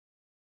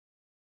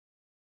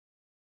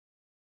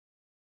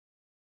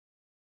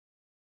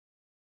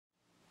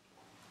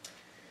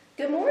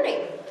Good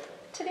morning.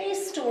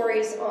 Today's story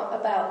is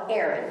about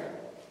Aaron,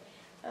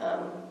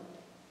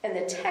 and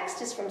the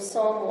text is from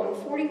Psalm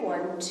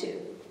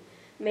 141:2.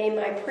 May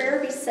my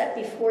prayer be set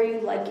before you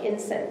like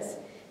incense.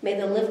 May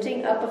the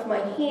lifting up of my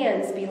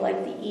hands be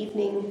like the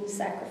evening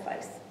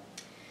sacrifice.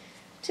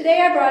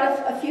 Today I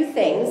brought a few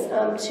things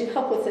to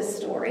help with this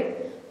story.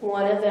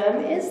 One of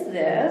them is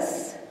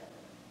this.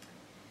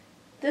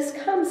 This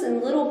comes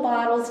in little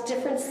bottles,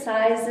 different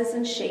sizes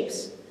and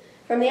shapes.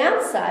 From the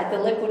outside,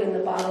 the liquid in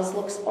the bottles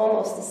looks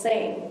almost the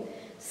same.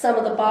 Some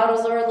of the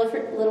bottles are a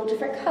little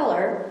different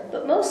color,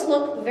 but most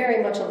look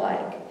very much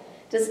alike.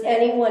 Does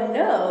anyone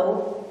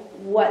know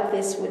what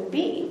this would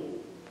be?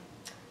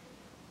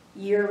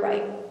 You're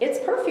right, it's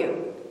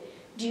perfume.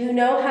 Do you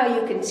know how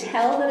you can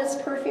tell that it's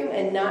perfume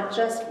and not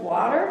just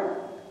water?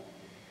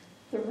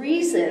 The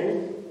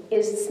reason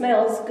it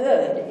smells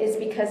good is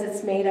because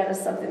it's made out of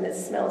something that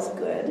smells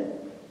good,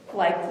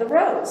 like the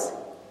rose.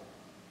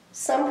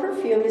 Some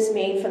perfume is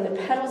made from the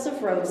petals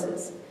of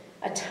roses.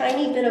 A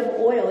tiny bit of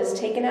oil is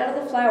taken out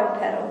of the flower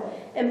petal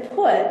and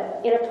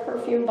put in a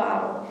perfume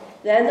bottle.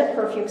 Then the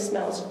perfume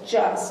smells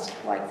just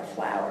like the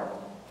flower.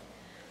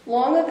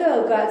 Long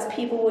ago, God's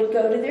people would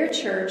go to their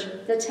church,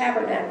 the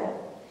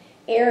tabernacle.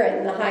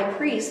 Aaron, the high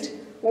priest,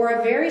 wore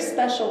a very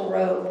special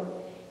robe.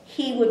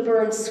 He would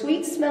burn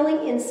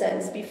sweet-smelling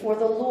incense before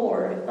the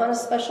Lord on a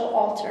special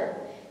altar.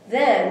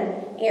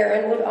 Then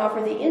Aaron would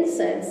offer the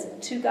incense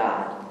to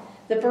God.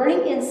 The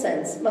burning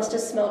incense must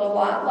have smelled a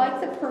lot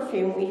like the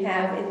perfume we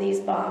have in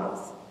these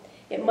bottles.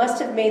 It must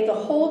have made the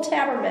whole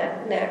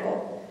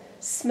tabernacle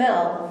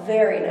smell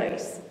very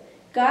nice.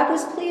 God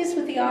was pleased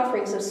with the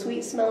offerings of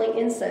sweet-smelling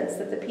incense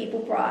that the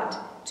people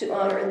brought to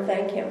honor and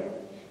thank him.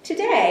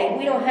 Today,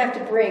 we don't have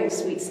to bring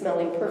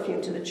sweet-smelling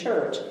perfume to the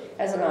church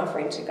as an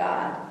offering to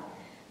God.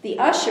 The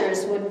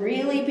ushers would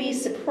really be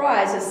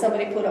surprised if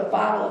somebody put a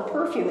bottle of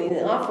perfume in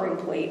the offering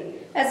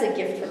plate as a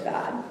gift for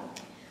God.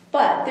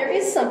 But there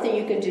is something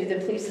you can do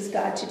that pleases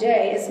God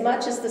today as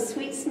much as the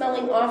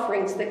sweet-smelling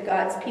offerings that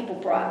God's people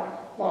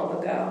brought long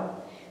ago.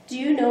 Do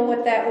you know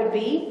what that would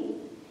be?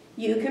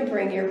 You can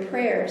bring your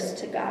prayers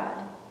to God.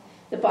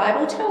 The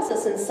Bible tells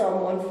us in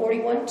Psalm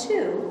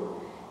 141:2,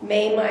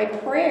 may my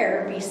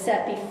prayer be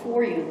set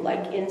before you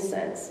like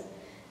incense.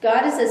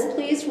 God is as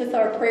pleased with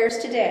our prayers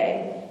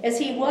today as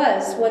he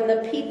was when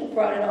the people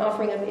brought an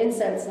offering of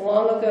incense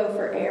long ago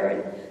for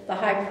Aaron, the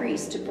high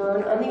priest, to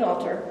burn on the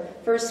altar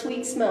for a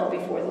sweet smell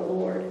before the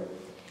Lord.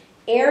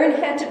 Aaron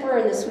had to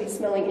burn the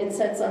sweet-smelling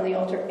incense on the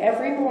altar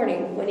every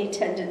morning when he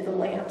tended the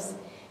lamps,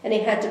 and he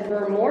had to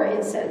burn more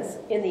incense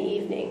in the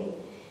evening.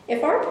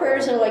 If our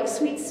prayers are like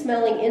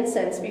sweet-smelling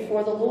incense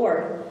before the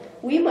Lord,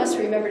 we must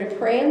remember to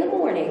pray in the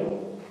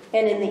morning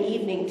and in the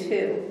evening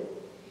too.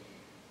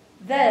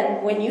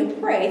 Then, when you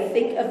pray,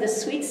 think of the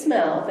sweet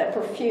smell that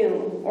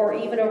perfume or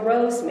even a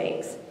rose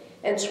makes,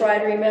 and try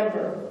to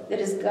remember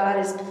that God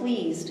is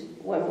pleased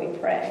when we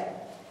pray.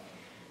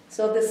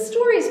 So this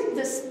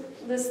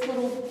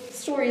little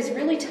story is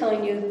really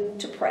telling you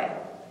to pray.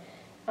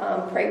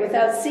 Pray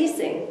without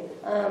ceasing.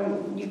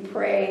 You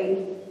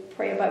pray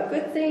about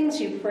good things.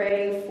 You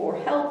pray for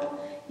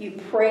help. You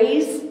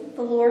praise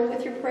the Lord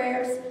with your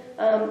prayers.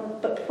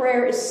 But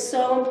prayer is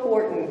so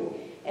important.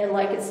 And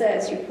like it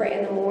says, you pray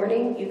in the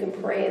morning, you can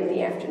pray in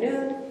the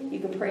afternoon, you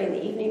can pray in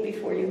the evening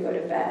before you go to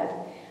bed.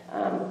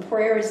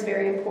 Prayer is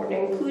very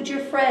important. Include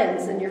your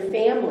friends and your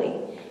family,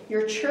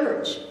 your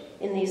church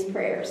in these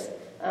prayers.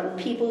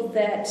 People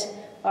that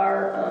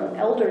are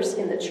elders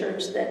in the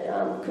church that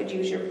could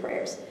use your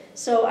prayers.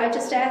 So I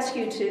just ask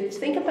you to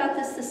think about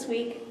this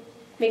week.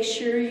 Make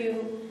sure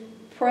you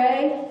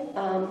pray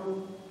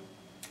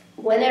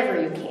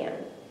whenever you can.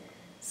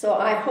 So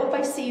I hope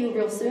I see you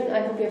real soon.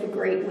 I hope you have a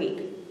great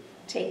week.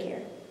 Take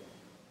care.